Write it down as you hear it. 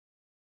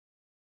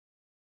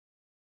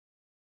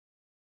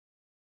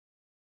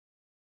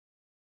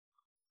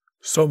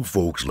Some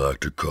folks like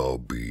to call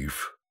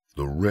beef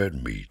the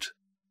red meat,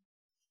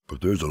 but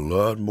there's a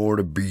lot more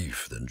to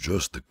beef than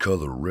just the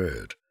color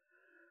red.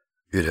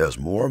 It has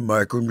more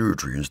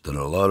micronutrients than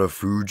a lot of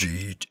foods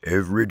you eat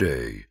every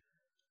day.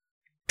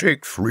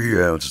 Take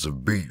 3 ounces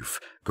of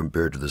beef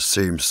compared to the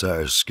same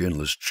size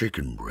skinless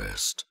chicken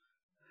breast.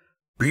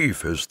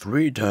 Beef has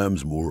 3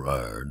 times more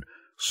iron,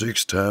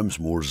 6 times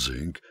more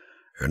zinc,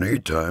 and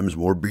 8 times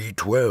more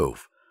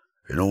B12,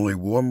 and only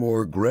 1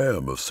 more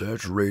gram of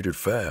saturated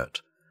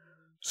fat.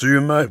 So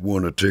you might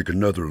want to take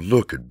another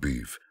look at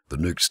beef the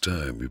next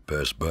time you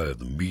pass by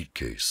the meat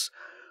case,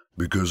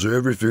 because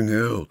everything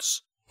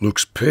else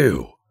looks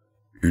pale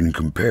in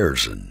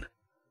comparison.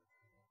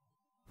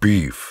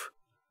 Beef,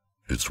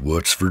 it's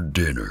what's for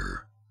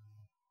dinner.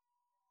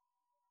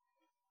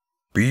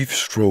 Beef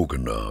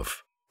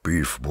stroganoff,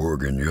 beef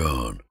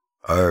bourguignon,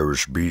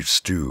 Irish beef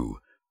stew,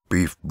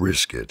 beef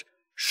brisket,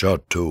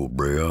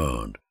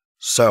 chateaubriand,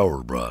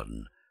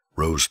 sauerbraten,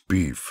 roast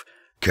beef,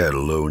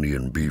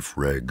 Catalonian beef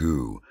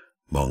ragout,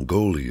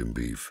 Mongolian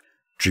beef,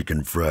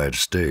 chicken fried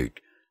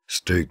steak,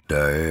 steak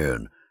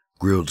Diane,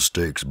 grilled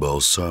steaks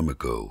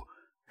balsamico,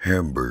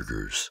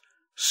 hamburgers,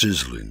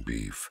 sizzling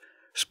beef,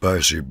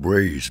 spicy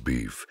braised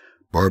beef,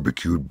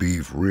 barbecued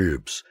beef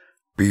ribs,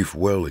 beef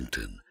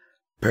Wellington,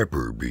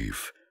 pepper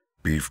beef,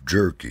 beef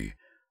jerky,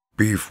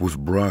 beef with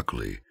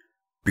broccoli,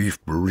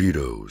 beef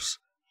burritos,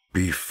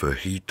 beef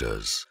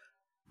fajitas,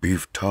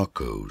 beef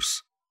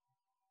tacos.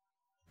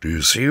 Do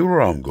you see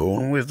where I'm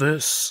going with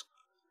this?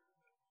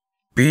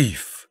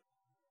 Beef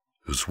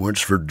is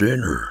what's for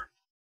dinner.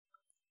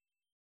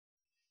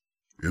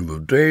 In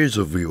the days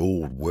of the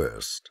Old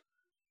West,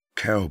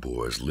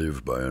 cowboys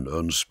lived by an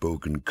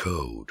unspoken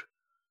code,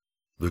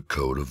 the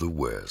code of the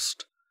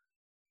West.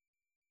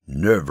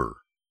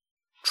 Never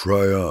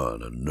try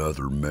on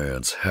another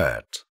man's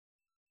hat.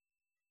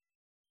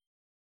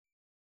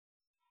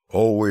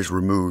 Always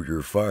remove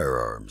your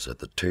firearms at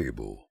the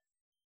table.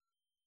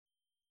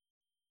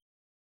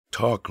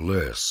 Talk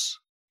less,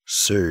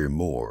 say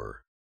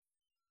more.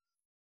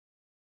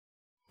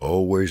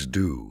 Always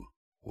do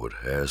what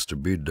has to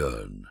be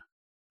done.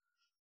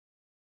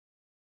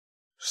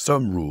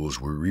 Some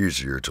rules were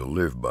easier to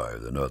live by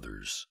than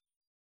others,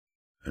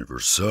 and for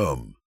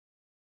some,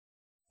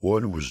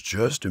 one was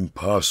just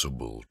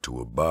impossible to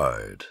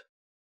abide.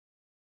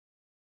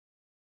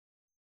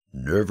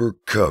 Never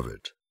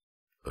covet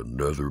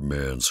another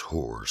man's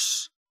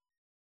horse.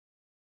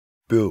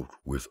 Built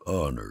with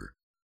honor,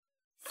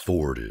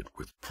 forded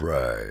with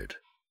pride.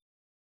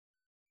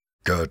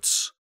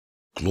 Guts,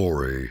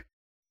 glory,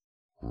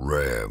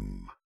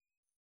 ram.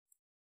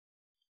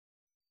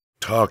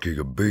 Talking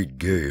a big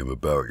game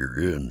about your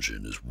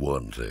engine is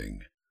one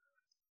thing.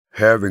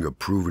 Having a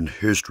proven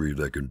history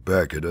that can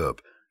back it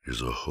up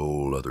is a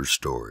whole other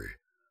story.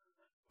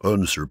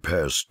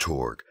 Unsurpassed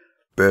torque,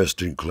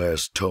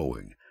 best-in-class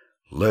towing,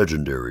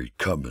 legendary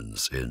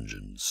Cummins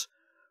engines.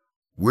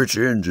 Which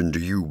engine do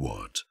you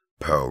want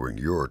powering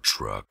your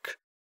truck?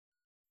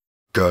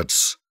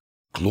 Guts,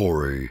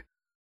 glory,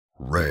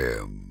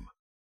 ram.